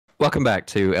Welcome back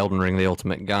to Elden Ring The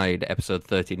Ultimate Guide, episode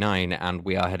 39, and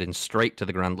we are heading straight to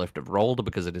the Grand Lift of Rold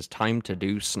because it is time to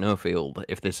do Snowfield.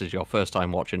 If this is your first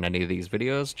time watching any of these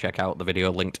videos, check out the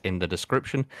video linked in the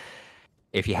description.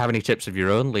 If you have any tips of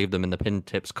your own, leave them in the pinned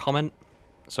tips comment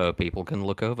so people can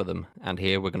look over them. And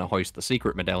here we're going to hoist the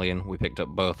secret medallion. We picked up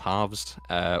both halves,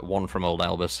 one from Old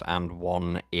Albus and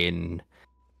one in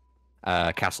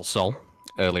Castle Sol,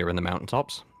 earlier in the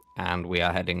mountaintops. And we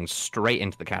are heading straight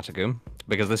into the catacomb,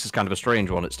 because this is kind of a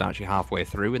strange one. It's actually halfway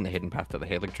through in the hidden path to the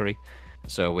Halig Tree.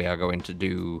 So we are going to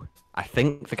do, I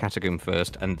think, the catacomb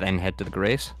first, and then head to the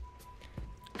Grace.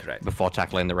 Correct. Before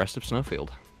tackling the rest of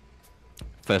Snowfield.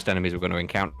 First enemies we're going to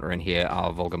encounter in here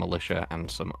are Vulgar Militia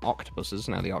and some octopuses.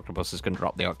 Now the octopuses can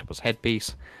drop the octopus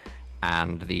headpiece,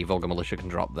 and the Vulgar Militia can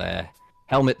drop their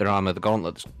helmet, their armor, the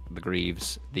gauntlets, the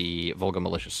greaves, the Vulgar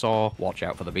Militia saw, watch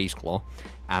out for the beast claw,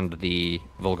 and the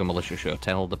Vulgar Militia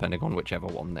shotell, depending on whichever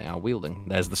one they are wielding.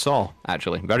 There's the saw,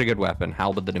 actually. Very good weapon.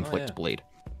 Halberd that inflicts bleed.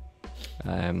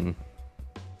 Grabbing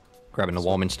the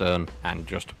warming stone and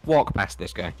just walk past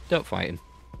this guy. Don't fight him.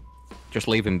 Just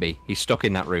leave him be. He's stuck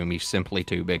in that room. He's simply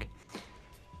too big.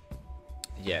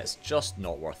 Yeah, it's just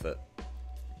not worth it.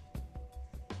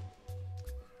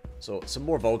 So, some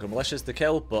more Vulgar Militias to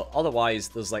kill, but otherwise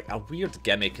there's like a weird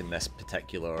gimmick in this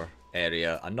particular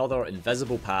area. Another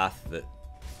invisible path that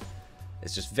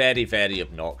is just very, very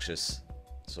obnoxious.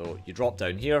 So, you drop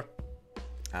down here,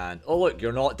 and oh look,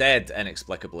 you're not dead,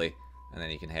 inexplicably. And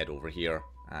then you can head over here,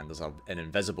 and there's an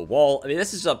invisible wall. I mean,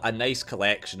 this is a nice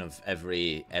collection of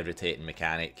every irritating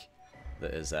mechanic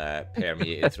that is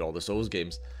permeated through all the Souls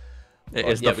games. It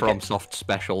is the FromSoft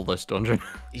special, this dungeon.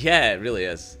 Yeah, it really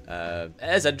is. It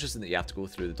is interesting that you have to go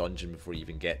through the dungeon before you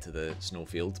even get to the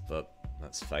Snowfield, but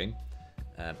that's fine.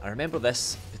 I remember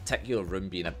this particular room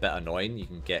being a bit annoying. You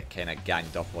can get kind of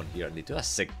ganged up on here, and they do a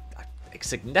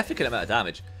significant amount of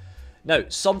damage. Now,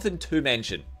 something to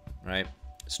mention, right?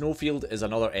 Snowfield is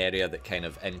another area that kind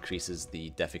of increases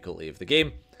the difficulty of the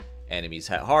game. Enemies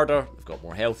hit harder, they've got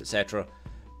more health, etc.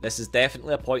 This is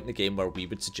definitely a point in the game where we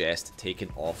would suggest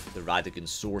taking off the Radagon's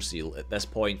Sore Seal. At this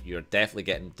point, you're definitely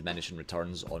getting diminishing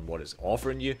returns on what it's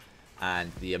offering you,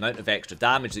 and the amount of extra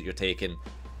damage that you're taking,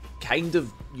 kind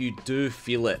of, you do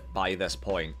feel it by this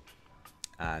point.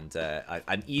 And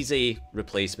an easy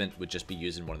replacement would just be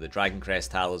using one of the Dragon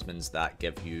Crest talismans that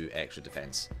give you extra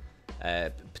defense.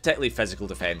 Particularly physical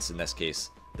defense in this case.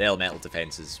 The elemental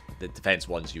defenses, the defense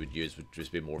ones you would use would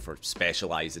just be more for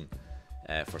specializing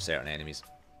for certain enemies.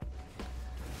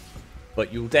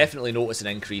 But you'll definitely notice an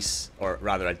increase, or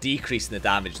rather a decrease in the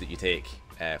damage that you take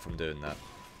from doing that.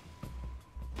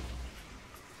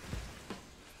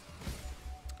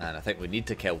 And I think we need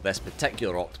to kill this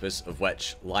particular octopus, of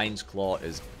which Lion's Claw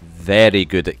is very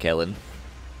good at killing.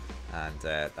 And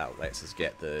that lets us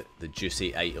get the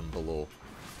juicy item below,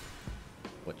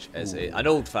 which is an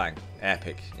Old Fang.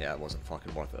 Epic. Yeah, it wasn't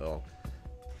fucking worth it at all.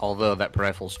 Although that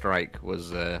Prayerful Strike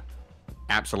was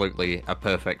absolutely a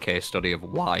perfect case study of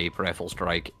why Prayerful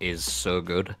Strike is so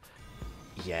good.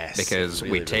 Yes. Because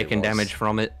we'd taken damage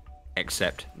from it,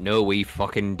 except no, we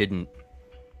fucking didn't.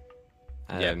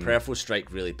 Yeah, Prayerful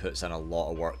Strike really puts in a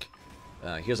lot of work.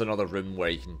 Here's another room where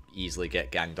you can easily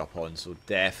get ganged up on, so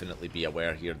definitely be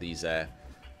aware here. These that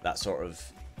sort of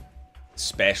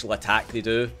special attack they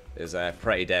do is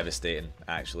pretty devastating,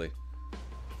 actually.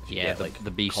 Yeah,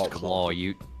 the Beast Claw,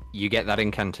 you get that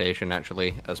incantation,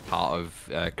 actually, as part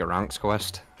of Garank's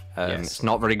quest. Yes. It's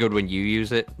not very good when you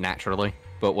use it, naturally,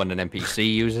 but when an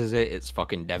NPC uses it, it's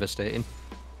fucking devastating.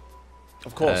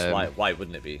 Of course, why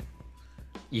wouldn't it be?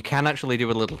 You can actually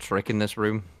do a little trick in this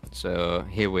room. So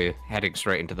here we're heading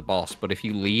straight into the boss, but if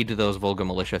you lead those Vulgar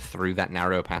Militia through that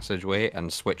narrow passageway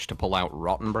and switch to pull out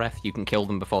Rotten Breath, you can kill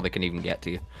them before they can even get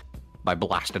to you by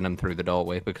blasting them through the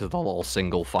doorway, because they'll all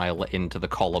single file into the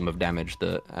column of damage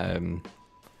that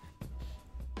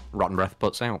Rotten Breath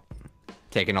puts out.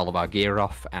 Taking all of our gear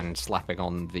off and slapping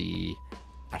on the,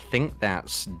 I think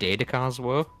that's Daedekar's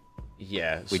Woe.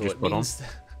 Yeah, we so just put means, on.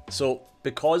 So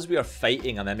because we are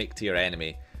fighting a mimic tier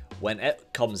enemy, when it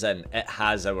comes in, it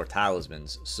has our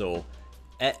talismans. So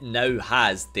it now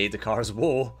has Daedekar's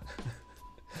Woe,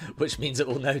 which means it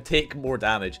will now take more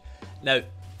damage. Now,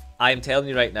 I am telling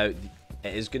you right now, it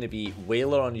is going to be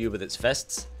Wailer on you with its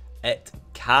fists. It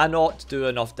cannot do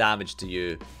enough damage to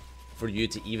you for you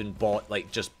to even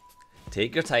just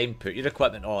take your time, put your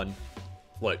equipment on.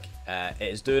 Look, it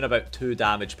is doing about 2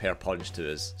 damage per punch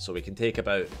to us, so we can take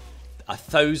about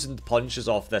 1,000 punches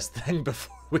off this thing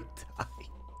before we die.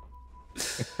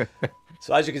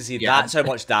 So as you can see, that's how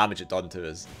much damage it done to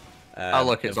us. Oh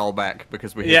look, it's all back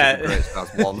because we hit Yeah. the great stars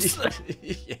once.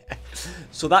 Yeah.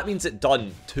 So that means it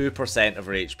done 2% of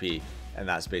our HP in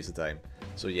that space of time.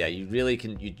 So yeah, you really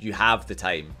can, you have the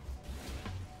time.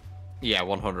 Yeah,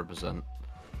 100%.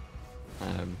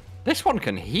 This one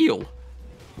can heal.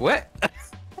 What?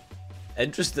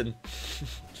 Interesting.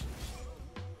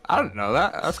 I don't know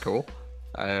that. That's cool.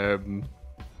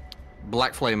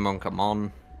 Black Flame Monk I'm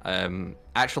on.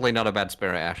 Actually not a bad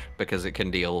Spirit Ash because it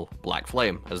can deal Black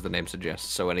Flame, as the name suggests.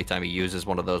 So anytime he uses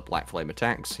one of those Black Flame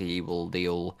attacks, he will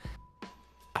deal...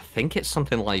 I think it's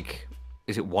something like...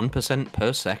 Is it 1%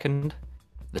 per second?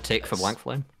 The tick for Black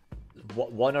Flame?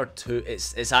 1 or 2,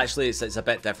 it's actually, it's a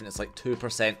bit different. It's like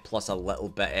 2% plus a little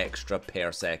bit extra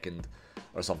per second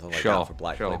or something like that for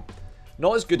Black Flame.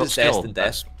 Not as good as Destined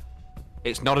Death.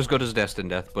 It's not as good as Destined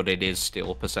Death, but it is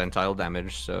still percentile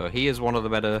damage, so he is one of the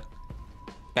better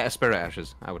Spirit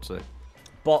Ashes, I would say.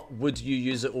 But would you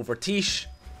use it over Tish?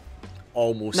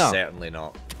 Almost certainly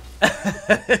not.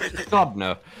 God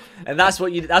no. And that's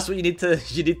what you need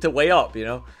to weigh up, you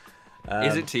know.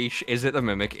 Is it Tish? Is it the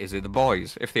Mimic? Is it the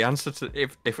boys? If the answer to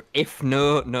if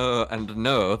no, and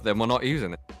no, then we're not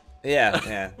using it.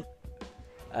 Yeah,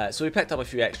 yeah. So we picked up a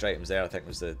few extra items there. I think it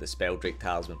was the Spell Drake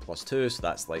Talisman +2, so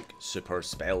that's like super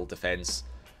spell defense.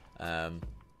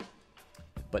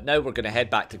 But now we're going to head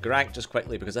back to Grank just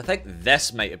quickly because I think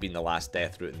this might have been the last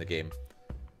death route in the game.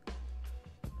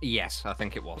 Yes, I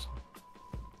think it was.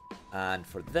 And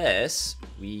for this,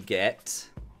 we get...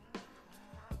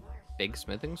 Big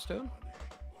Smithing Stone?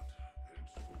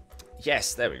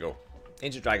 Yes, there we go.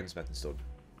 Ancient Dragon Smithing Stone.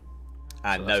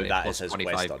 And So now that's that plus is his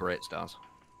 25 quest done. for 8 stars.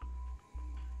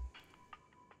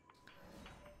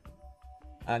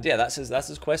 And yeah, that's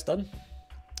his quest done.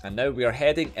 And now we are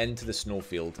heading into the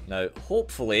Snowfield. Now,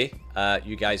 hopefully,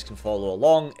 you guys can follow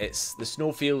along. It's the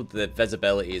Snowfield, the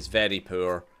visibility is very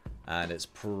poor, and it's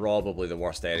probably the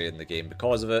worst area in the game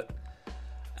because of it.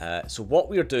 So what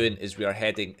we are doing is we are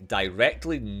heading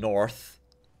directly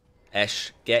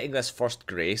north-ish, getting this first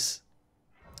Grace.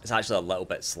 It's actually a little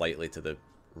bit slightly to the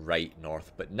right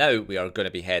north, but now we are going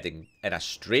to be heading in a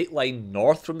straight line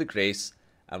north from the Grace,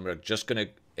 and we're just going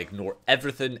to ignore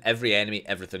everything, every enemy,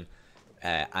 everything.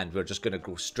 And we're just going to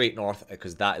go straight north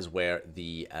because that is where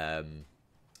the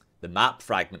map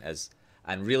fragment is.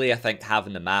 And really, I think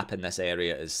having the map in this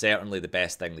area is certainly the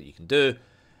best thing that you can do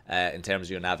in terms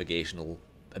of your navigational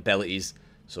abilities.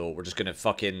 So we're just going to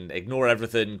fucking ignore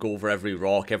everything, go over every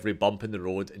rock, every bump in the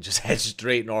road, and just head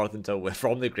straight north until we're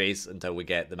from the Grace until we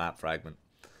get the map fragment.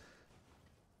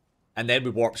 And then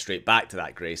we warp straight back to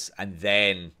that Grace, and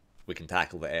then we can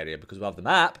tackle the area because we have the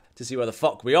map to see where the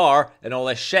fuck we are and all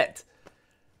this shit.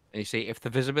 You see, if the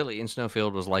visibility in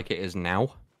Snowfield was like it is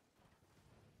now,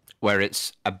 where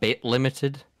it's a bit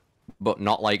limited, but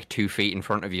not like 2 feet in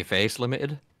front of your face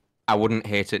limited, I wouldn't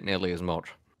hate it nearly as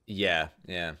much. Yeah,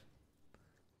 yeah.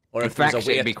 Or In if there's fact, a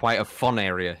way it'd be quite a fun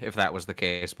area if that was the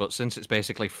case, but since it's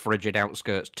basically Frigid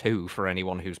Outskirts 2 for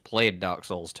anyone who's played Dark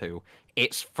Souls 2,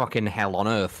 it's fucking hell on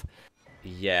earth.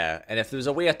 Yeah, and if there was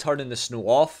a way of turning the snow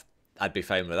off, I'd be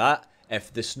fine with that.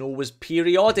 If the snow was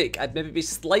periodic, I'd maybe be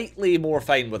slightly more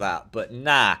fine with that. But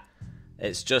nah,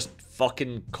 it's just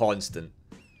fucking constant.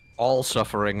 All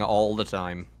suffering all the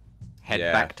time. Head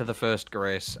back to the first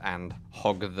Grace and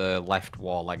hug the left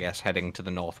wall, I guess, heading to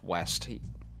the northwest.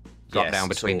 Got down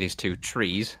between these 2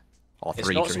 trees, or 3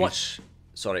 trees.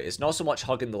 It's not so much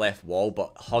hugging the left wall,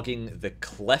 but hugging the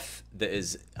cliff that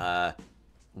is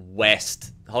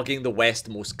west. Hugging the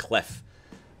westmost cliff.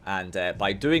 And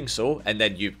by doing so, and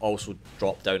then you also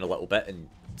drop down a little bit, and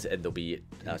there'll be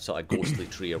a sort of ghostly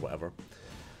tree or whatever.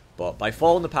 But by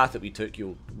following the path that we took,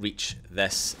 you'll reach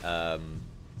this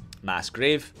mass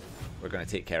grave. We're going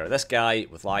to take care of this guy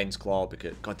with Lion's Claw,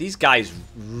 because, God, these guys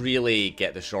really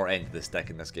get the short end of the stick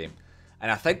in this game.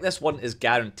 And I think this one is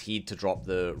guaranteed to drop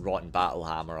the Rotten Battle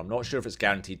Hammer. I'm not sure if it's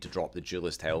guaranteed to drop the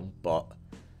Duelist Helm, but...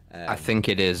 I think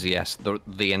it is, yes.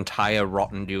 The entire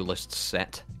Rotten Duelist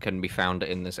set can be found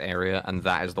in this area, and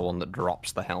that is the one that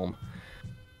drops the helm.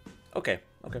 Okay,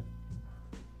 okay.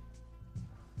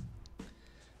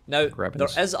 Now, there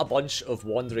is a bunch of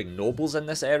wandering nobles in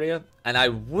this area, and I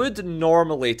would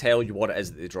normally tell you what it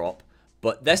is that they drop,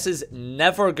 but this is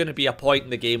never going to be a point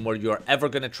in the game where you're ever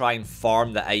going to try and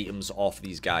farm the items off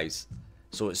these guys.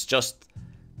 So it's just,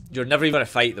 you're never even going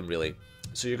to fight them, really.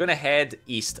 So you're going to head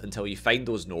east until you find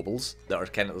those nobles that are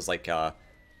kind of, there's like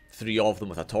 3 of them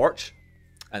with a torch,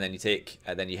 and then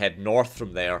you head north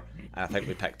from there. And I think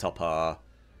we picked up I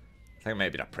think it might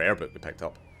have been a prayer book we picked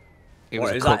up. It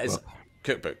was a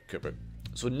cookbook. Cookbook.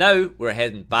 So now we're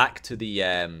heading back to the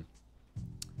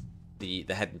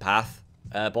hidden path,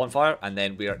 bonfire, and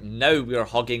then we are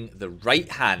hugging the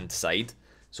right-hand side.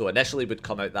 So initially we'd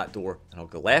come out that door and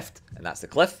hug the left, and that's the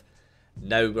cliff.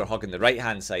 Now we're hugging the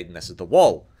right-hand side, and this is the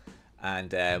wall.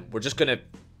 And we're just going to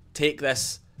take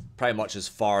this pretty much as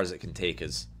far as it can take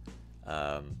us.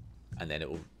 And then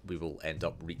we will end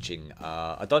up reaching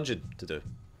a dungeon to do.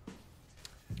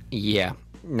 Yeah.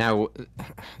 Now,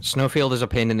 Snowfield is a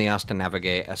pain in the ass to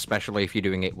navigate, especially if you're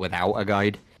doing it without a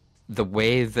guide. The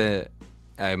way that...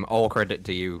 all credit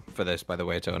to you for this, by the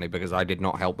way, Tony, because I did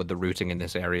not help with the routing in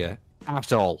this area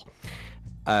at all.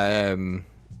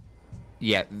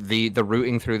 Yeah, the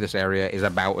routing through this area is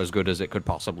about as good as it could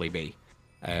possibly be.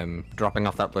 Dropping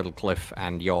off that little cliff,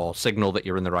 and your signal that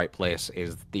you're in the right place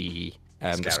is the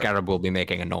scarab will be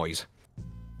making a noise.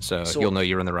 So you'll know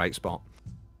you're in the right spot.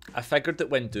 I figured that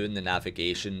when doing the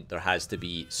navigation, there has to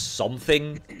be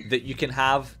something that you can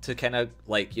have to kind of,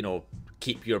 like, you know,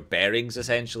 keep your bearings,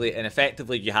 essentially. And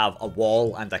effectively, you have a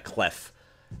wall and a cliff.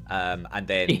 And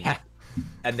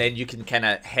then you can kind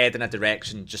of head in a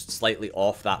direction just slightly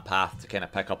off that path to kind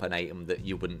of pick up an item that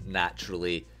you wouldn't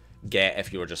naturally get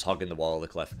if you were just hugging the wall of the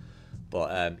cliff.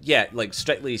 But yeah, like,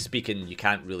 strictly speaking, you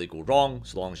can't really go wrong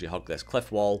so long as you hug this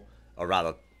cliff wall. Or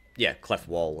rather, yeah, cliff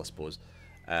wall, I suppose.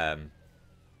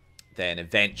 Then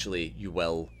eventually you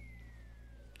will...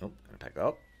 Oh, I'm going to pick that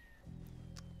up.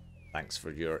 Thanks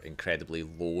for your incredibly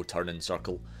low turning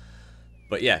circle.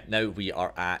 But yeah, now we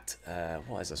are at...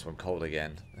 what is this one called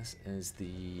again? This is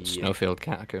the... Snowfield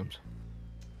Catacombs.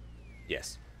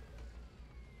 Yes.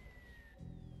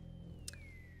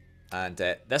 And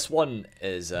this one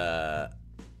is...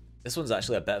 this one's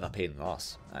actually a bit of a pain in the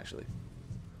ass, actually.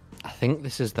 I think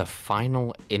this is the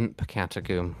final imp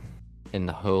catacomb in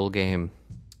the whole game.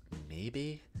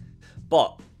 Maybe.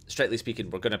 But, strictly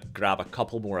speaking, we're going to grab a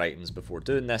couple more items before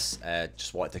doing this.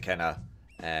 Just wanted to kind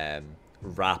of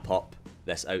wrap up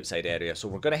this outside area. So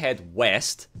we're going to head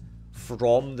west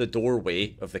from the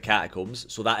doorway of the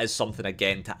catacombs. So that is something,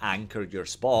 again, to anchor your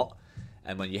spot.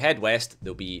 And when you head west,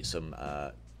 there'll be some...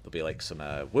 there'll be like some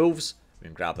wolves. We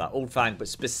can grab that old fang. But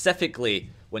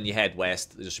specifically, when you head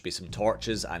west, there should be some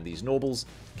torches and these nobles.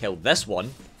 Kill this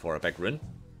one for a big rune.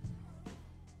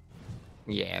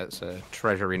 Yeah, it's a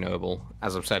treasury noble.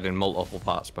 As I've said in multiple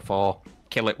parts before,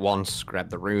 kill it once,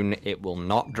 grab the rune. It will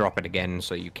not drop it again,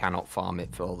 so you cannot farm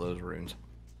it for those runes.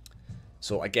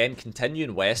 So again,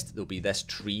 continuing west, there'll be this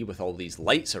tree with all these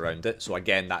lights around it. So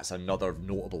again, that's another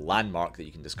notable landmark that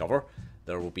you can discover.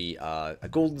 There will be a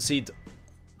golden seed.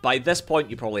 By this point,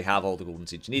 you probably have all the golden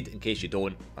seeds you need. In case you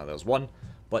don't, there's one.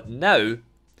 But now,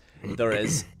 there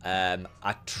is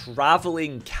a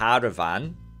travelling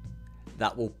caravan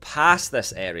that will pass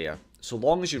this area. So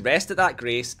long as you rest at that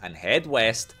grace and head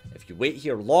west, if you wait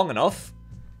here long enough,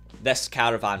 this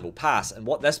caravan will pass. And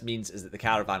what this means is that the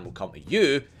caravan will come to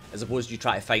you, as opposed to you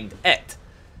try to find it.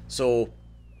 So,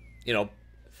 you know,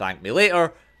 thank me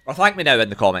later, or thank me now in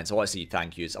the comments. I want to see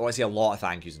thank yous. I want to see a lot of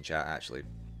thank yous in chat, actually.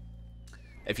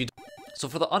 If you So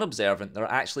for the unobservant, there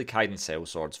are actually Kaiden Cell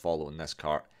Swords following this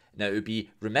cart. Now, it would be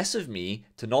remiss of me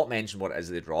to not mention what it is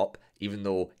they drop, even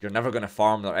though you're never going to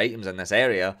farm their items in this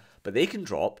area, but they can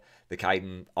drop the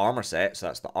Kaiden armor set, so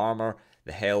that's the armor,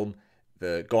 the helm,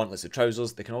 the gauntlets, the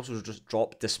trousers. They can also just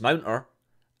drop Dismounter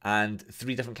and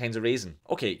 3 different kinds of raisin.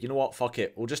 Okay, you know what, fuck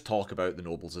it, we'll just talk about the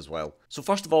nobles as well. So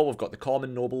first of all, we've got the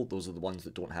common noble. Those are the ones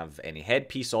that don't have any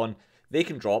headpiece on. They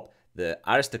can drop the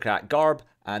aristocrat garb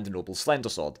and the noble slender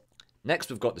sword.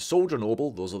 Next, we've got the soldier noble.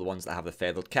 Those are the ones that have the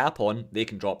feathered cap on. They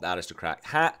can drop the aristocrat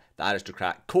hat, the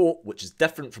aristocrat coat, which is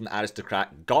different from the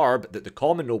aristocrat garb that the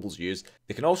common nobles use.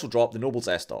 They can also drop the noble's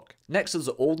estoc. Next is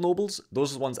the old nobles.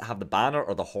 Those are the ones that have the banner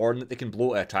or the horn that they can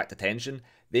blow to attract attention.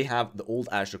 They have the old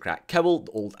aristocrat cowl,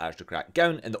 the old aristocrat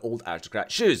gown, and the old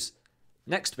aristocrat shoes.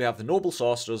 Next, we have the noble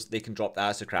sorcerers. They can drop the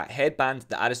aristocrat headband,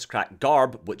 the aristocrat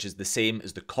garb, which is the same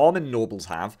as the common nobles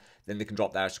have. Then they can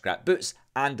drop the aristocrat boots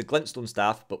and the glintstone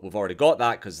staff, but we've already got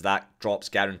that because that drops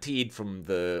guaranteed from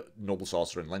the noble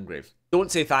sorcerer in Lingrave.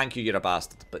 Don't say thank you, you're a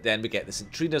bastard. But then we get the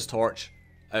Centrina's torch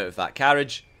out of that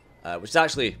carriage, which is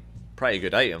actually a pretty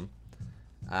good item.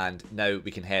 And now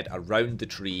we can head around the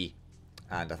tree,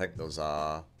 and I think there's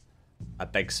a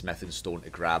big smithing stone to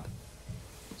grab.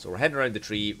 So we're heading around the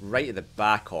tree, right at the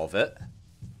back of it.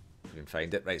 If we can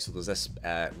find it. Right, so there's this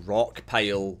rock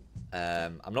pile.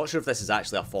 I'm not sure if this is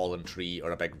actually a fallen tree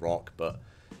or a big rock, but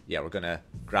yeah, we're going to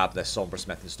grab this Somber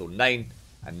Smithing Stone 9,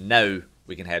 and now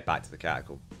we can head back to the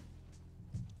catacomb.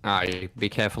 Aye, be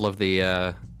careful of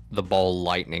the ball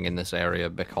lightning in this area,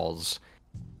 because...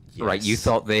 Yes. Right, you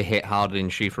thought they hit hard in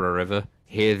Shifra River.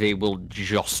 Here they will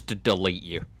just delete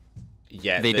you.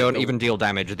 Yeah, they don't even deal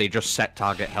damage, they just set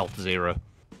target health 0.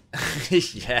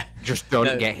 Yeah. Just don't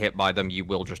Now, get hit by them, you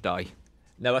will just die.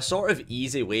 now, a sort of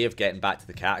easy way of getting back to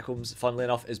the catacombs, funnily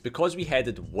enough, is because we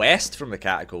headed west from the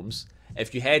catacombs.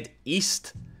 If you head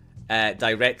east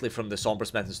directly from the Somber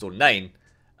Smith and Stone 9,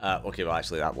 okay, well,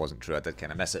 actually, that wasn't true. I did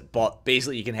kind of miss it. But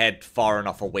basically, you can head far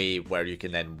enough away where you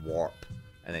can then warp.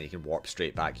 And then you can warp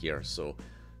straight back here. So,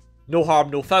 no harm,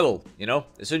 no foul, you know?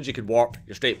 As soon as you can warp,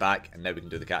 you're straight back, and now we can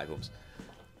do the catacombs.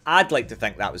 I'd like to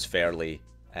think that was fairly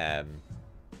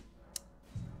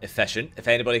efficient. If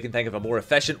anybody can think of a more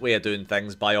efficient way of doing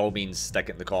things, by all means, stick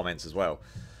it in the comments as well.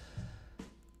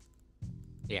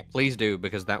 Yeah, please do,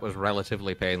 because that was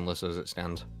relatively painless as it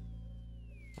stands.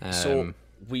 So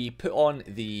we put on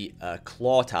the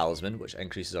Claw Talisman, which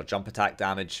increases our jump attack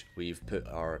damage. We've put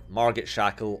our Margit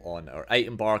Shackle on our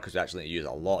item bar, because we actually need to use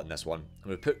it a lot in this one.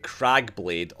 And we've put Crag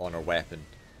Blade on our weapon.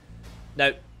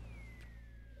 Now,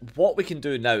 what we can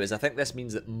do now is I think this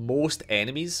means that most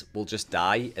enemies will just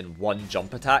die in one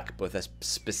jump attack with a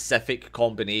specific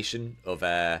combination of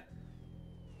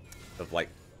like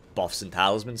buffs and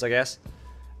talismans, I guess.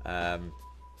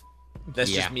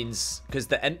 This just means because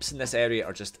the imps in this area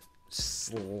are just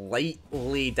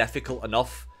slightly difficult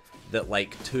enough that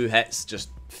like 2 hits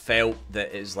just felt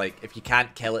that it's like if you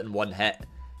can't kill it in 1 hit,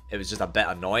 it was just a bit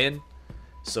annoying.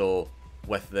 So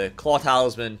with the Claw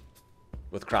Talisman,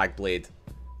 with Crag Blade,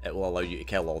 it will allow you to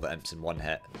kill all the imps in 1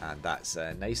 hit, and that's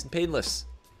nice and painless.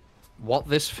 What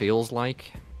this feels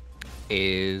like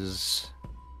is...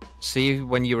 See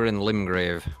when you were in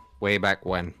Limgrave, way back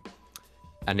when,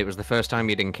 and it was the first time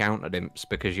you'd encountered imps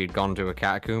because you'd gone to a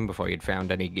catacomb before you'd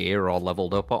found any gear or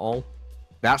leveled up at all?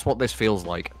 That's what this feels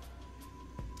like.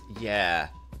 Yeah.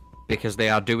 Because they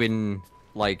are doing,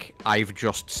 like, I've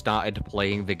just started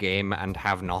playing the game and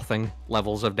have nothing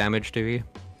levels of damage to you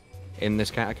in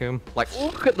this catacomb. Like,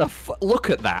 look at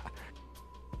that.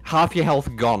 Half your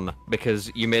health gone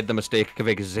because you made the mistake of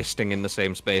existing in the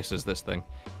same space as this thing.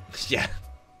 Yeah.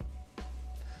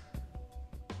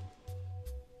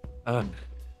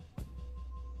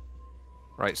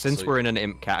 Right, since we're in an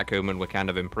imp catacomb and we're kind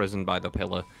of imprisoned by the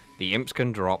pillar, the imps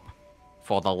can drop,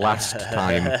 for the last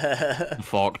time, the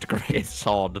forked great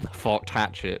sword, the forked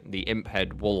hatchet, the imp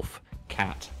head, wolf,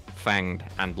 cat, fanged,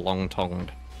 and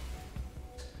long-tongued.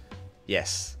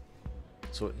 Yes.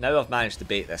 So now I've managed to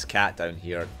bait this cat down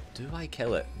here. Do I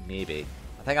kill it? Maybe.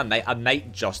 I think I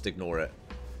might just ignore it.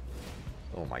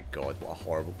 Oh my god, what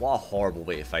a horrible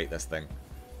way to fight this thing.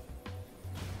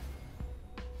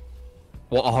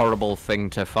 What a horrible thing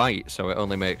to fight, so it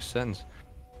only makes sense.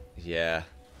 Yeah.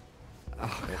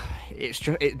 Oh, it's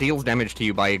just, it deals damage to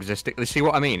you by existing. See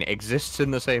what I mean? Exists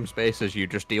in the same space as you,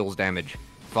 just deals damage.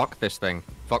 Fuck this thing.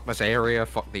 Fuck this area.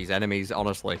 Fuck these enemies,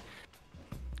 honestly.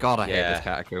 God, I hate this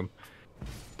catacomb.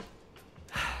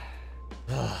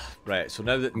 Right, so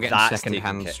now that I'm getting that's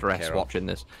second-hand stress watching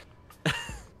this.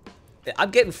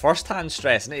 I'm getting first-hand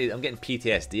stress. I'm getting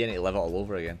PTSD. I need to live it all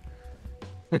over again.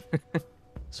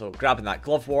 So grabbing that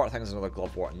glovewort, I think there's another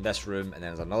glovewort in this room, and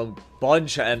then there's another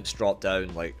bunch of imps drop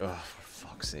down. Like, oh, for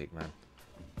fuck's sake, man.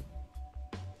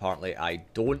 Apparently, I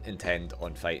don't intend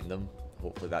on fighting them.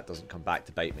 Hopefully, that doesn't come back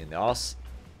to bite me in the arse.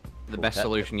 The best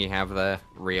solution you have there,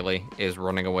 really, is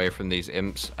running away from these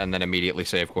imps and then immediately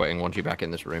save quitting once you're back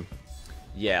in this room.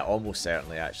 Yeah, almost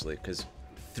certainly, actually, because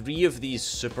 3 of these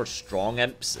super strong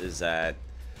imps is, I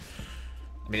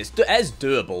mean, it is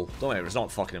doable. Don't worry, it's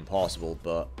not fucking impossible,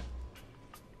 but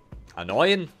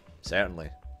annoying, certainly.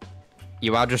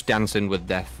 You are just dancing with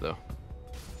death, though,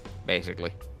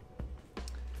 basically.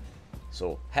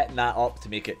 So, hitting that up to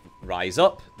make it rise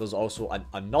up. There's also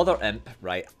another imp,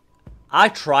 right? I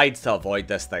tried to avoid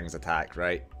this thing's attack,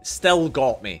 right? Still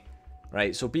got me,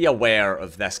 right? So be aware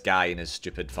of this guy and his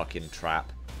stupid fucking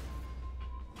trap.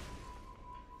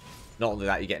 Not only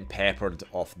that, you're getting peppered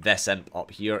off this imp up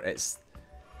here. It's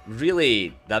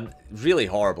really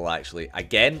horrible, actually.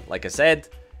 Again, like I said,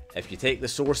 if you take the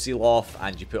Source Seal off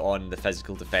and you put on the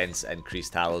Physical Defense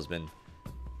Increased Talisman,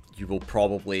 you will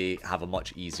probably have a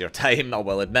much easier time, I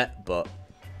will admit, but...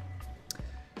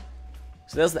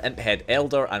 So there's the Imp Head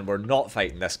Elder, and we're not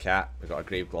fighting this cat. We've got a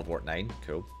Grave Glovewort 9,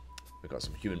 cool. We've got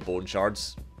some Human Bone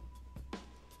Shards.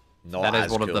 Not that is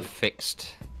as one cool. of the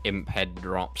fixed Imp Head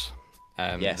drops.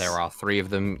 Yes. There are 3 of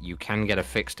them. You can get a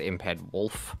fixed Imp Head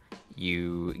Wolf.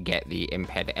 You get the Imp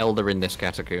Head Elder in this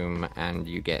catacomb, and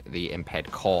you get the Imp Head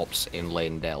Corpse in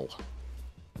Lane Dell.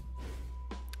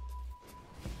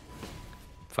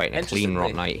 Fighting a Clean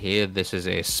Rot Knight here. This is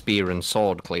a Spear and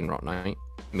Sword Clean Rot Knight,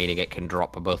 meaning it can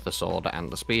drop both the sword and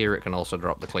the spear. It can also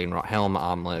drop the Clean Rot Helm,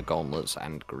 Armor, Gauntlets,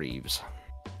 and Greaves.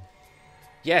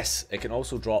 Yes, it can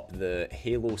also drop the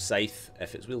Halo Scythe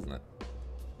if it's wielding it.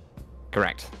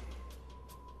 Correct.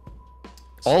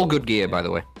 All So, good gear, yeah. by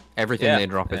the way. Everything Yeah, they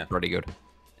drop is yeah. pretty good.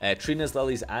 Trina's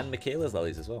lilies and Michaela's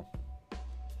lilies as well.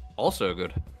 Also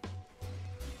good.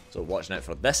 So watching out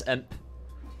for this imp.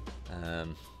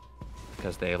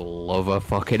 Because they love a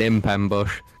fucking imp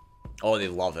ambush. Oh, they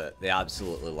love it. They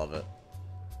absolutely love it.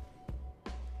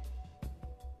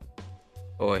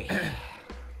 Oi.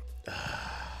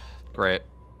 Great.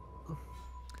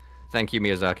 Thank you,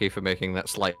 Miyazaki, for making that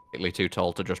slightly too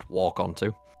tall to just walk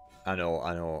onto. I know.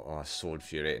 Oh, so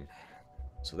infuriating.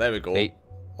 So there we go. Hey.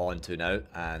 On to now.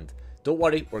 And don't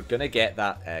worry, we're going to get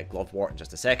that glovewort in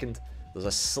just a second. There's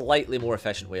a slightly more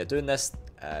efficient way of doing this.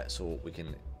 So we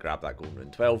can grab that golden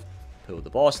rune 12, pull the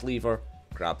boss lever,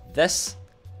 grab this,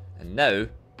 and now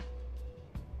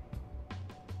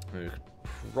we could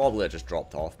probably have just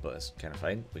dropped off, but it's kind of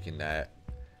fine. We can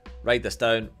ride this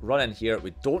down, run in here.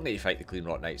 We don't need to fight the Clean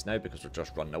Rock Knights now because we're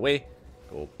just running away.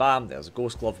 Go bam, there's a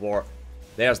Ghost Glovewort.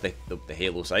 There's the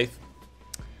Halo Scythe.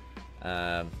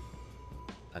 And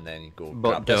then you go.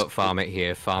 But don't farm it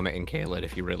here, farm it in Caelid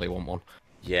if you really want one.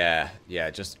 Yeah,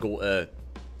 just go to.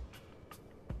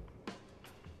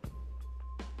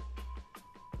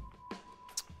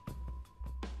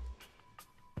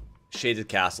 Shaded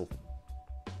Castle.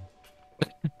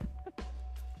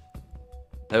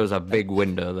 There was a big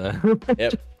window there.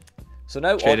 Yep. So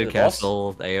now Shaded on to the boss.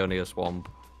 Castle, Aeonia Swamp,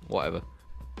 whatever.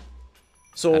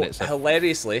 So And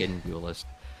hilariously, duelist.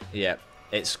 yeah,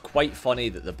 it's quite funny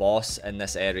that the boss in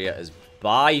this area is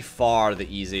by far the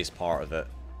easiest part of it.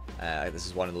 This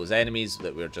is one of those enemies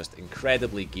that we're just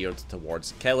incredibly geared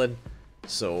towards killing.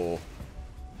 So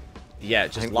yeah,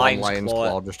 just I think Lion's one Lion's Claw.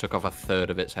 Claw just took off a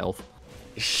third of its health.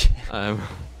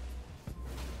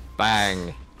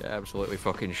 Bang! Yeah, absolutely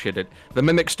fucking shitted. The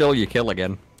Mimic still you kill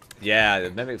again. Yeah, the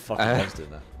Mimic fucking loves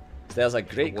doing that. So there's a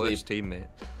great Worst teammate.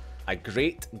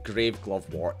 grave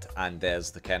glovewort, and there's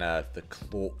the kind of the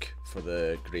cloak for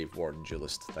the grave warden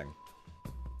duelist thing.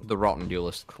 The Rotten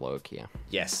Duelist Cloak, yeah.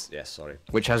 Yes, sorry.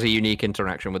 Which has a unique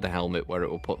interaction with the helmet where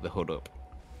it will put the hood up,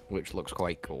 which looks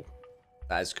quite cool.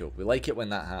 That is cool. We like it when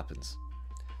that happens.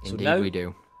 Indeed, so now, we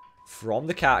do. from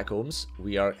the catacombs,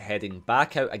 we are heading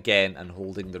back out again and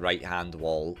holding the right-hand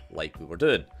wall like we were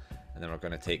doing. And then we're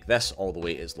going to take this all the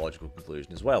way to its logical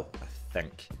conclusion as well, I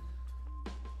think.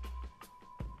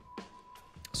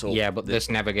 So Yeah, but this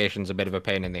navigation's a bit of a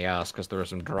pain in the ass because there are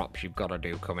some drops you've got to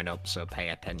do coming up, so pay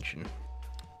attention.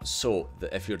 So,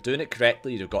 if you're doing it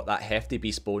correctly, you've got that hefty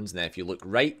beast bones, and then if you look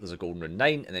right, there's a golden rune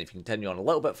 9, and then if you continue on a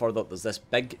little bit further, there's this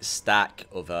big stack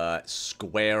of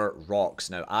square rocks.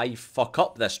 Now, I fuck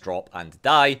up this drop and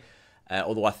die,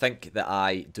 although I think that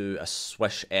I do a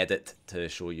swish edit to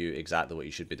show you exactly what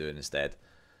you should be doing instead.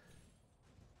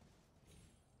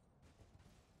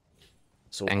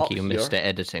 So Thank you, here, Mr.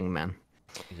 Editing Man.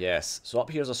 Yes, so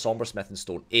up here's a Somber Smith and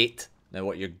Stone 8. Now,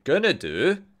 what you're gonna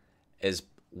do is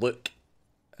look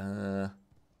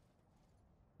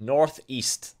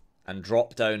northeast and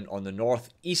drop down on the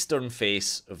northeastern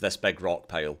face of this big rock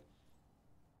pile.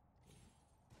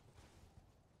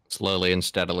 Slowly and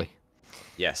steadily.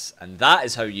 Yes, and that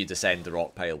is how you descend the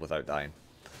rock pile without dying.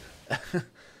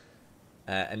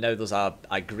 And now there's a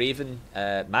graven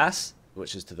mass,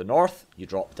 which is to the north. You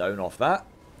drop down off that,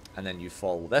 and then you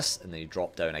follow this, and then you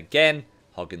drop down again,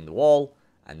 hugging the wall,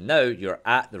 and now you're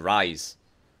at the rise.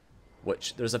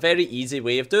 Which, there's a very easy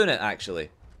way of doing it,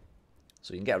 actually.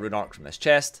 So you can get a rune arc from this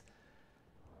chest.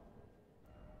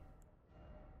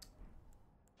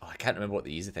 Oh, I can't remember what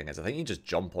the easy thing is. I think you just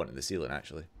jump onto the ceiling,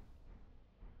 actually.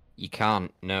 You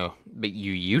can't, no. But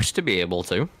you used to be able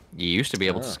to. You used to be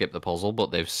able to skip the puzzle, but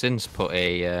they've since put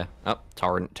a...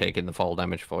 Torrent taking the fall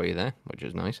damage for you there, which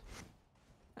is nice.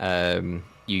 You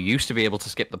used to be able to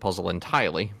skip the puzzle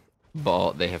entirely,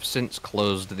 but they have since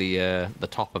closed the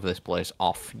top of this place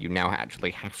off. You now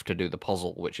actually have to do the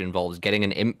puzzle, which involves getting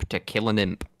an imp to kill an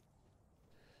imp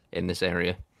in this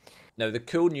area. Now, the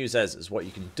cool news is what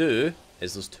you can do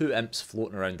is there's two imps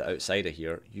floating around the outside of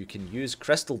here. You can use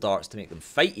crystal darts to make them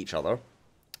fight each other,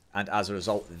 and as a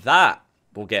result, that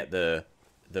will get the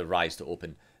rise to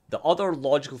open. The other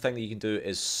logical thing that you can do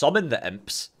is summon the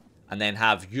imps, and then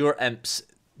have your imps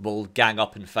will gang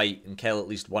up and fight and kill at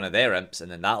least one of their imps,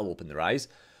 and then that'll open the rise.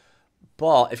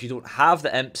 But if you don't have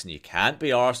the imps and you can't be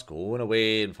arsed going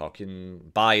away and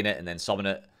fucking buying it and then summon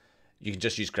it, you can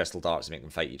just use crystal darts to make them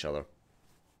fight each other.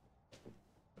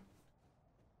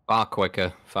 Far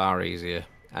quicker, far easier,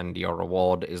 and your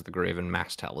reward is the Graven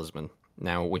Mass Talisman.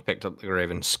 Now, we picked up the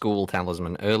Graven School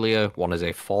Talisman earlier. One is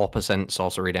a 4%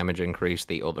 sorcery damage increase,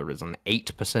 the other is an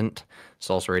 8%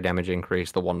 sorcery damage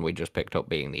increase, the one we just picked up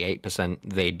being the 8%.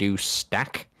 They do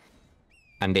stack,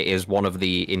 And it is one of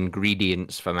the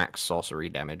ingredients for max sorcery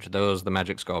damage. Those, the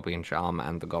Magic Scorpion Charm,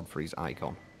 and the Godfrey's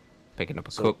Icon. Picking up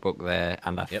a cookbook there,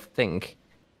 and I think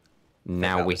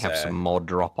now we have some more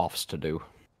drop-offs to do.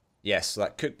 Yes, so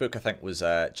that cookbook, I think, was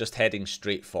just heading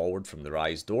straight forward from the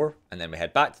Rise door. And then we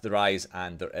head back to the Rise,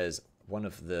 and there is one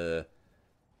of the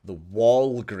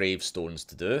wall gravestones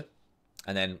to do.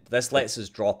 And then this lets us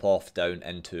drop off down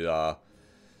into a...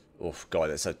 Oh, God,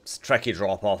 it's a tricky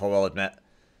drop-off, I will admit.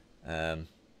 The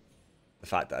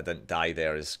fact that I didn't die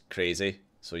there is crazy.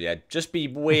 So yeah, just be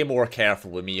way more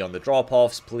careful with me on the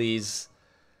drop-offs, please.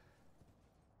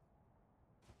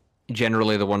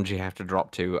 Generally, the ones you have to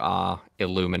drop to are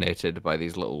illuminated by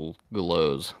these little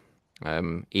glows.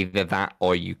 Either that,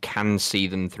 or you can see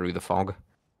them through the fog.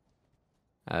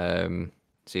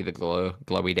 See the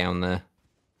glowy down there?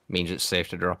 Means it's safe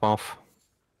to drop off.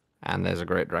 And there's a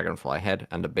great dragonfly head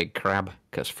and a big crab,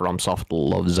 because FromSoft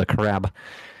loves a crab.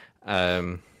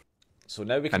 So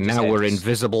now we can. And now we're in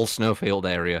visible Snowfield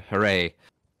area. Hooray!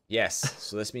 Yes.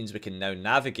 So this means we can now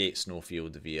navigate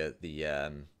Snowfield via the.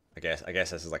 I guess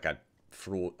this is like a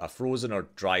frozen or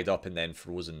dried up and then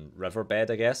frozen riverbed,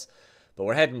 I guess. But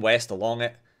we're heading west along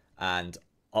it and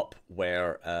up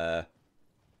where. I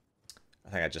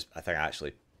think I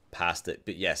actually passed it,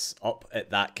 but yes, up at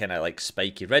that kind of like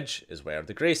spiky ridge is where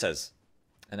the Grace is,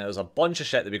 and there's a bunch of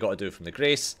shit that we got to do from the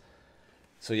Grace.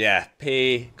 So yeah,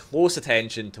 pay close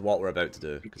attention to what we're about to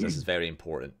do, because this is very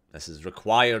important. This is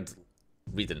required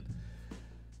reading.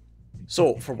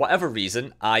 So, for whatever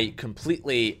reason, I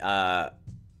completely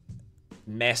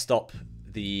messed up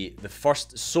the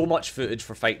first so much footage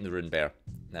for fighting the Rune Bear.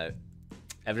 Now,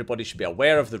 everybody should be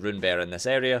aware of the Rune Bear in this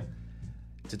area.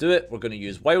 To do it, we're going to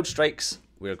use Wild Strikes,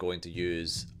 we're going to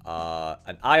use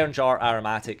an Iron Jar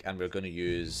Aromatic, and we're going to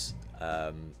use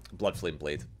Bloodflame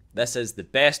Blade. This is the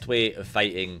best way of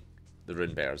fighting the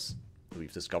Rune Bears,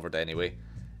 we've discovered anyway.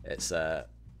 It's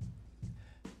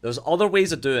there's other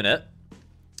ways of doing it,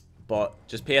 but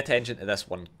just pay attention to this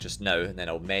one just now, and then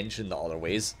I'll mention the other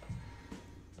ways.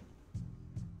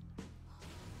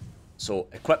 So,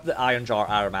 equip the Iron Jar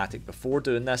Aromatic before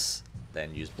doing this,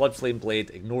 then use Bloodflame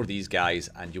Blade, ignore these guys,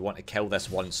 and you want to kill this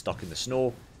one stuck in the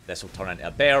snow. This will turn into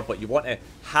a bear, but you want to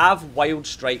have Wild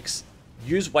Strikes,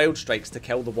 use Wild Strikes to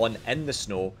kill the one in the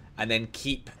snow, and then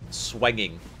keep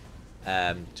swinging.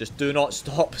 Just do not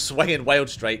stop swinging Wild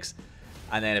Strikes,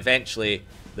 and then eventually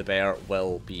the bear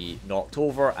will be knocked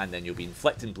over, and then you'll be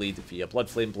inflicting bleed via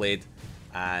Bloodflame Blade,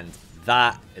 and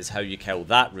that is how you kill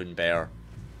that Rune Bear.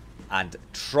 And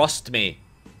trust me,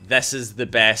 this is the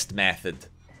best method.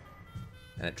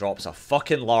 And it drops a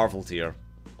fucking larval tier.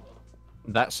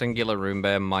 That singular Rune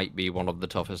Bear might be one of the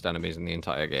toughest enemies in the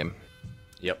entire game.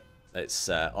 Yep, it's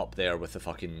up there with the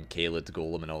fucking Kaled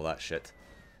Golem and all that shit.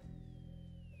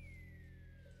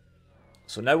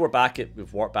 So now we're back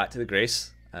we've walked back to the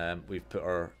Grace. We've put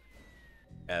our...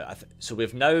 so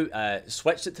we've now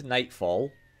switched it to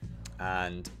Nightfall.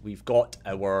 And we've got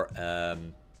our...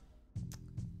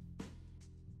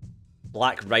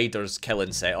 Black Riders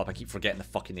killing setup. I keep forgetting the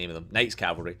fucking name of them. Knights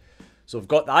Cavalry. So we've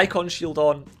got the Icon Shield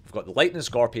on. We've got the Lightning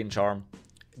Scorpion Charm.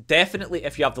 Definitely,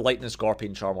 if you have the Lightning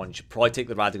Scorpion Charm on, you should probably take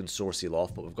the Radiant Sword Seal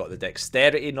off. But we've got the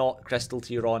Dexterity Knot Crystal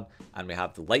tier on. And we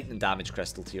have the Lightning Damage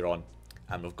Crystal tier on.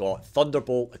 And we've got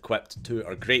Thunderbolt equipped to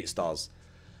our Great Stars.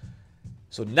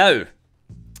 So now,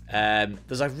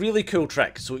 there's a really cool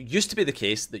trick. So it used to be the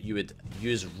case that you would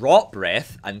use Rot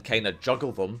Breath and kind of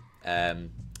juggle them.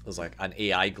 There's like an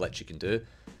AI glitch you can do,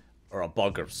 or a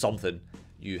bug or something.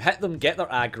 You hit them, get their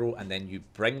aggro, and then you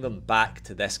bring them back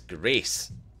to this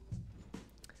Grace.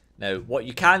 Now, what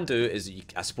you can do is,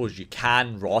 I suppose you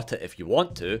can rot it if you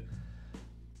want to,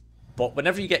 but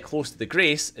whenever you get close to the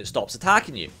Grace, it stops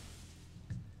attacking you.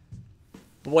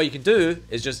 But what you can do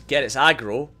is just get its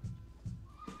aggro,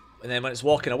 and then when it's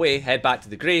walking away, head back to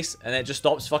the Grace, and then it just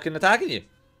stops fucking attacking you.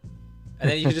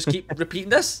 And then you can just keep repeating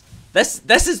this.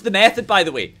 This is the method, by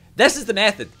the way. This is the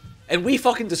method. And we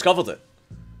fucking discovered it.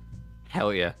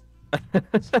 Hell yeah.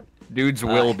 Dudes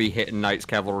will be hitting Knights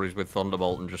Cavalries with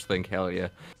Thunderbolt and just think, hell yeah.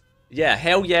 Yeah,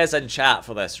 hell yeah's in chat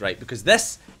for this, right? Because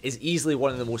this is easily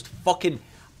one of the most fucking...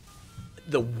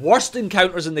 the worst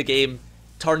encounters in the game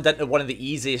turned into one of the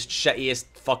easiest, shittiest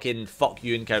fucking fuck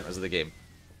you encounters of the game.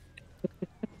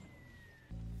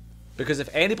 Because if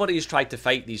anybody has tried to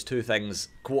fight these two things,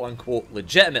 quote-unquote,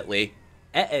 legitimately...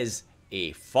 it is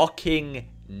a fucking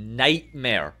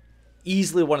nightmare.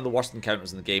 Easily one of the worst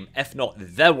encounters in the game, if not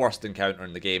the worst encounter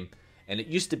in the game. And it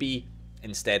used to be,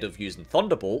 instead of using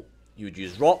Thunderbolt, you would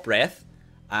use Rot Breath,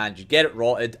 and you'd get it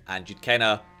rotted, and you'd kind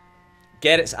of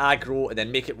get its aggro, and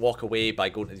then make it walk away by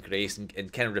going to the Grace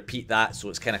and kind of repeat that so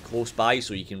it's kind of close by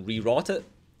so you can re-rot it.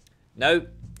 Now,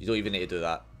 you don't even need to do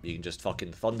that. You can just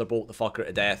fucking Thunderbolt the fucker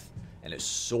to death, and it's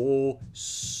so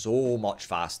much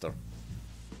faster.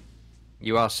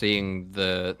 You are seeing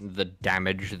the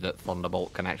damage that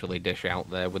Thunderbolt can actually dish out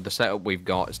there. With the setup we've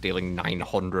got, it's dealing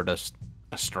 900 a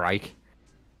strike.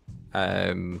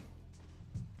 And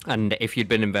if you'd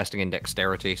been investing in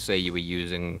dexterity, say you were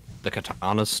using the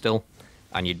katanas still,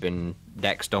 and you'd been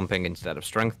dex dumping instead of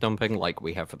strength dumping, like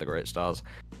we have for the Great Stars,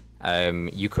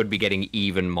 you could be getting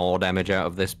even more damage out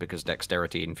of this because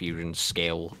dexterity infusions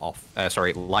scale off.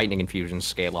 Lightning infusions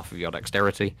scale off of your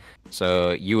dexterity.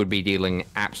 So you would be dealing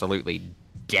absolutely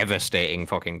devastating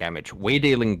fucking damage. We're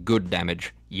dealing good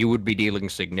damage. You would be dealing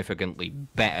significantly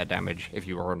better damage if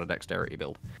you were on a dexterity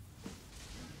build.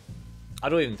 I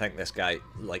don't even think this guy,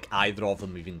 like either of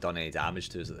them, even done any damage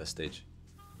to us at this stage.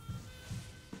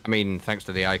 I mean, thanks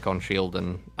to the Icon Shield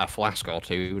and a flask or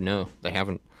two, no, they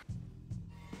haven't.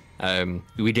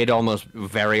 We did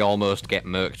very almost get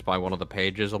murked by one of the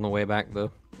pages on the way back,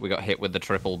 though. We got hit with the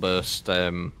triple burst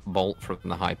bolt from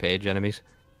the high page enemies,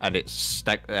 and it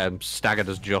staggered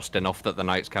us just enough that the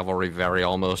Knights Cavalry very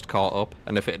almost caught up.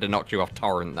 And if it had knocked you off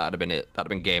Torrent, that'd have been it.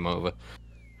 That'd have been game over.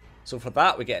 So for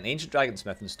that, we get an Ancient Dragon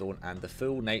Smithing Stone and the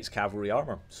full Knights Cavalry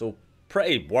armor. So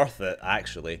pretty worth it,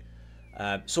 actually.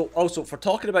 So also, for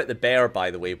talking about the bear,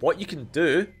 by the way, what you can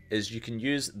do is you can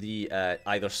use the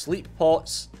either sleep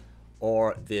pots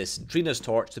or this Trina's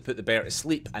torch to put the bear to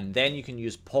sleep, and then you can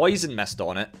use poison mist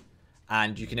on it,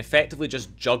 and you can effectively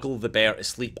just juggle the bear to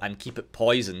sleep and keep it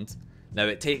poisoned. Now,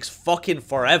 it takes fucking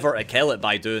forever to kill it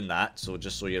by doing that, so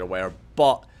just so you're aware,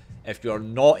 but if you're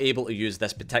not able to use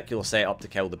this particular setup to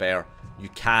kill the bear, you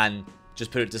can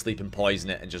just put it to sleep and poison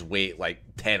it and just wait like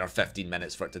 10 or 15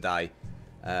 minutes for it to die.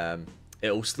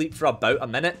 It'll sleep for about a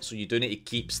minute, so you do need to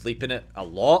keep sleeping it a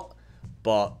lot.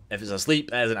 But if it's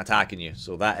asleep, it isn't attacking you.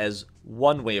 So that is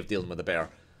one way of dealing with a bear.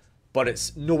 But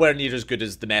it's nowhere near as good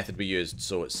as the method we used,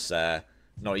 so it's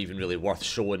not even really worth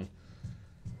showing.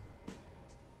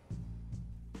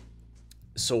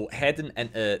 So heading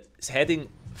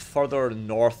further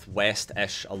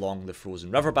northwest-ish along the frozen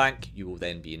riverbank, you will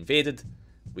then be invaded.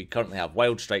 We currently have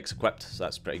Wild Strikes equipped, so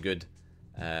that's pretty good.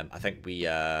 I think we...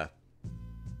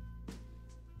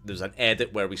 there's an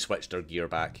edit where we switched our gear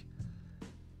back.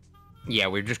 Yeah,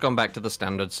 we've just gone back to the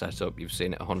standard setup. You've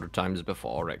seen it 100 times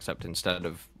before, except instead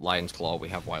of Lion's Claw, we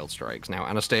have Wild Strikes. Now,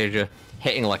 Anastasia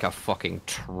hitting like a fucking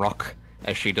truck,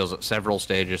 as she does at several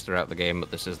stages throughout the game, but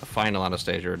this is the final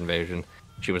Anastasia invasion.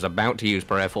 She was about to use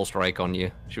Prayerful Strike on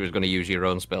you. She was going to use your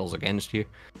own spells against you.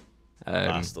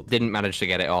 Didn't manage to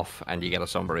get it off, and you get a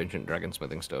Somber Ancient Dragon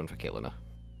Smithing Stone for killing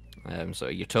her. So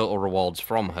your total rewards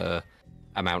from her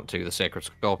amount to the Sacred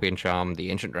Scorpion Charm,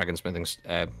 the Ancient Dragon Smithing,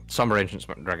 Somber Ancient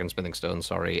Dragon Smithing Stone,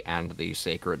 sorry, and the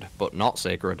Sacred, but not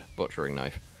Sacred, Butchering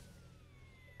Knife.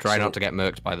 Try not to get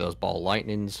murked by those Ball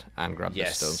Lightnings, and grab the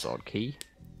Stone Sword Key.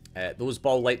 Those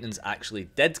Ball Lightnings actually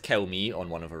did kill me on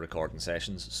one of our recording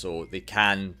sessions, so they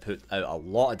can put out a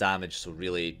lot of damage, so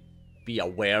really be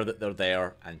aware that they're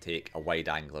there and take a wide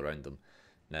angle around them.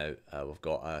 Now, we've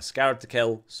got a Scarab to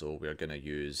kill, so we're going to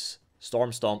use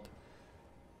Storm Stomp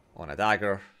on a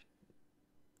dagger.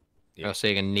 Yep. You're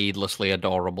seeing a needlessly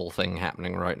adorable thing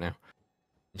happening right now.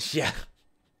 Yeah.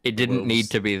 It didn't need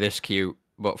to be this cute,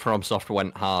 but FromSoft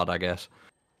went hard, I guess.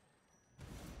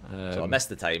 So I missed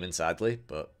the timing, sadly,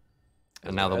 but...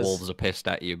 And now the wolves are pissed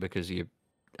at you because you,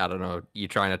 I don't know, you're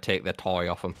trying to take their toy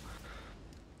off them.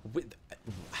 Wait,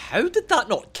 how did that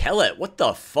not kill it? What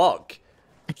the fuck?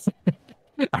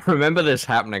 I remember this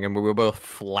happening and we were both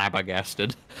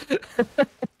flabbergasted.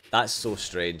 That's so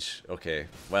strange. Okay,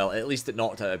 well, at least it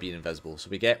knocked out of being invisible. So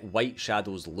we get White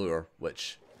Shadow's Lure,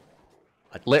 which...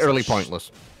 Literally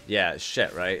pointless. Yeah, it's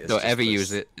shit, right? Don't ever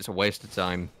use it. It's a waste of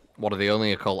time. One of the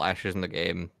only occult ashes in the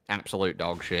game. Absolute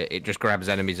dog shit. It just grabs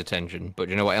enemies' attention. But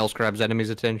you know what else grabs enemies'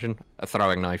 attention? A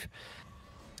throwing knife.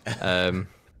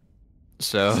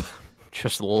 So,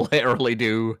 just literally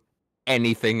do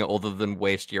anything other than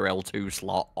waste your L2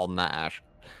 slot on that ash.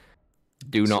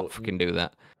 Do not fucking do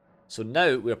that. So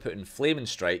now we're putting Flaming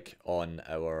Strike on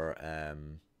our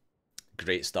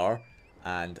Great Star,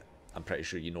 and I'm pretty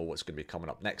sure you know what's going to be coming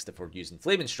up next if we're using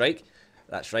Flaming Strike.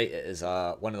 That's right, it is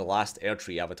one of the last Air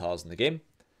Tree avatars in the game.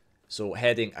 So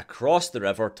heading across the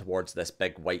river towards this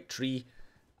big white tree,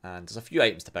 and there's a few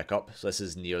items to pick up. So this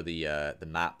is near the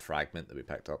map fragment that we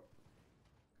picked up.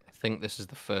 I think this is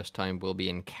the first time we'll be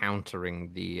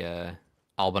encountering the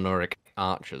Albinauric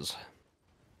archers.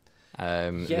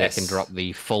 Yes. They can drop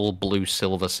the full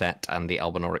blue-silver set and the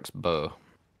Albinauric's bow,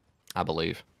 I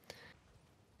believe.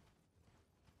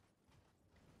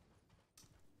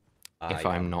 if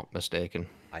I'm not mistaken.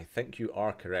 I think you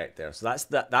are correct there. So that's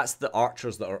the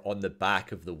archers that are on the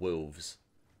back of the wolves.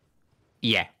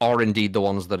 Yeah, or indeed the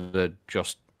ones that are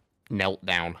just knelt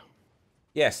down.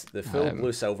 Yes, the full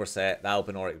blue silver set, the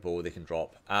Albinoric bow, they can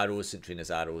drop arrows,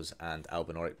 Centrina's arrows, and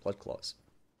Albinoric bloodclots.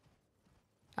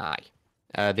 Aye.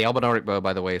 The Albinoric bow,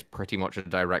 by the way, is pretty much a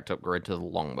direct upgrade to the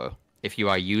longbow. If you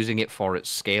are using it for its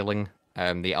scaling,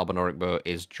 the Albinoric bow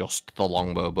is just the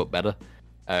longbow, but better.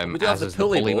 We do have the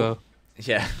pulley bow.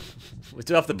 Yeah, we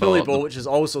do have the pulley bow, which is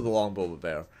also the longbow, but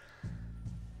better.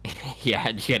 Yeah,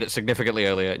 you get it significantly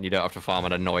earlier, and you don't have to farm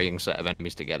an annoying set of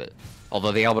enemies to get it.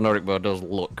 Although the Albinoric bow does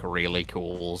look really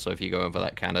cool, so if you go in for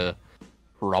that kind of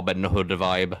Robin Hood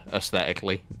vibe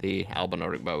aesthetically, the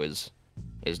Albinoric bow is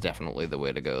definitely the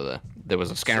way to go there. There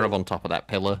was a scarab on top of that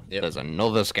pillar. Yep. There's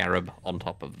another scarab on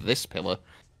top of this pillar.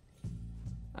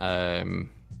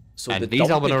 So and these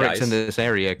Albinorics in this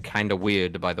area are kind of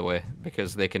weird, by the way,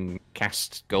 because they can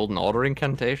cast Golden Order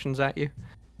incantations at you.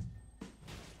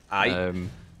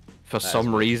 For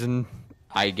some reason,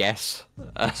 I guess.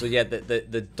 So yeah,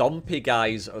 the dumpy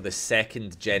guys are the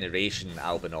second generation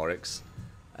Albinorics.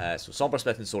 So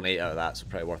Sombersmith and Zone 8 out of that, so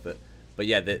pretty worth it. But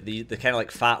yeah, the kind of like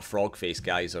fat frog face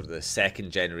guys are the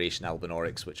second generation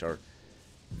Albinorics, which are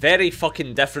very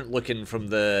fucking different looking from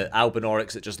the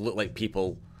Albinorics that just look like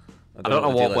people. I don't know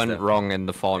what went wrong in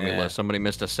the formula. Yeah. Somebody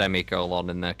missed a semicolon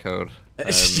in their code.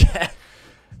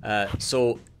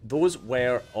 So those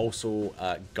were also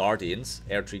Guardians,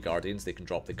 Erdtree Guardians. They can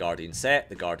drop the Guardian set,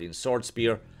 the Guardian Sword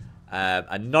Spear,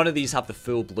 and none of these have the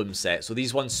full Bloom set. So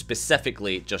these ones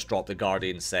specifically just drop the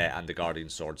Guardian set and the Guardian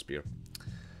Sword Spear.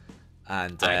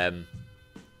 And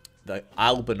the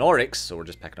Albinorics, so we're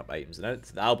just picking up items now.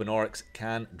 The Albinorics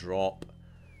can drop...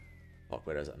 Fuck,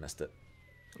 where is it? I missed it.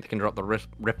 They can drop the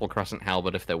Ripple Crescent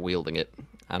Halberd if they're wielding it.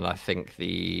 And I think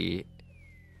the...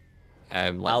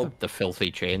 the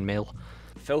Filthy Chainmail.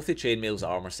 Filthy Chainmail's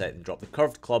armor set and drop the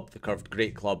Curved Club, the Curved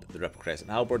Great Club, the Ripple Crescent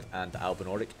Halberd, and the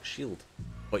Albinoric Shield.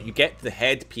 But you get the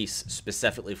headpiece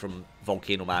specifically from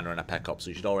Volcano Manor in a pickup, so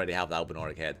you should already have the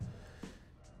Albinoric head.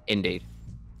 Indeed.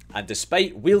 And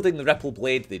despite wielding the Ripple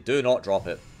Blade, they do not drop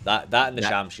it. That and the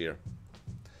Shamshir.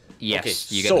 Yes,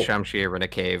 okay, you get the Shamshir in a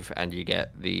cave, and you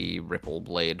get the Ripple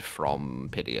Blade from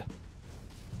Pidia.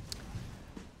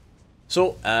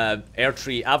 So,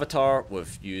 Erdtree Avatar,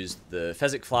 we've used the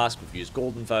Physic Flask, we've used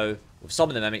Golden Vow, we've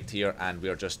summoned the Mimic Tier, and we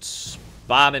are just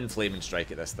spamming Flaming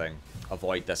Strike at this thing.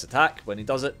 Avoid this attack when he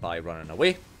does it by running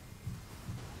away.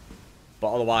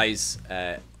 But otherwise,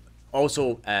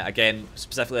 again,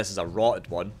 specifically this is a rotted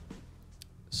one,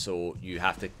 so you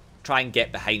have to try and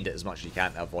get behind it as much as you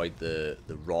can to avoid the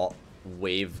rot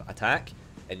wave attack.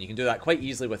 And you can do that quite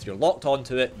easily with you're locked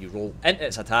onto it, you roll into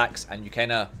its attacks, and you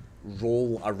kind of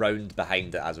roll around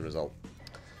behind it as a result.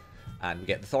 And we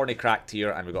get the Thorny Crack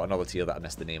tier, and we've got another tier that I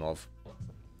missed the name of.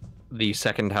 The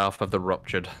second half of the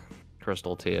Ruptured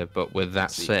Crystal tier, but with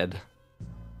that said,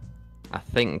 I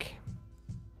think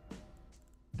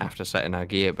after setting our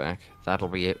gear back, that'll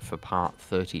be it for part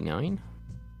 39.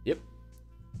 Yep.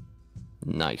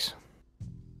 Nice.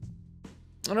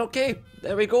 And okay,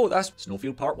 there we go. That's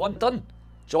Snowfield Part 1 done.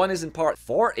 Join us in Part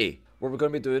 40, where we're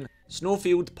going to be doing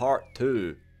Snowfield Part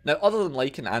 2. Now, other than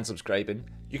liking and subscribing,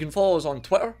 you can follow us on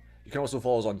Twitter. You can also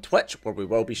follow us on Twitch, where we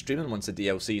will be streaming once the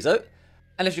DLC's out.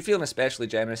 And if you're feeling especially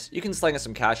generous, you can sling us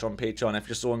some cash on Patreon if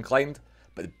you're so inclined.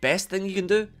 But the best thing you can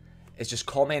do is just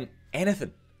comment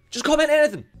anything. Just comment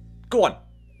anything. Go on.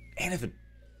 Anything.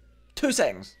 2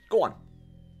 seconds. Go on.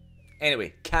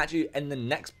 Anyway, catch you in the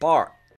next part.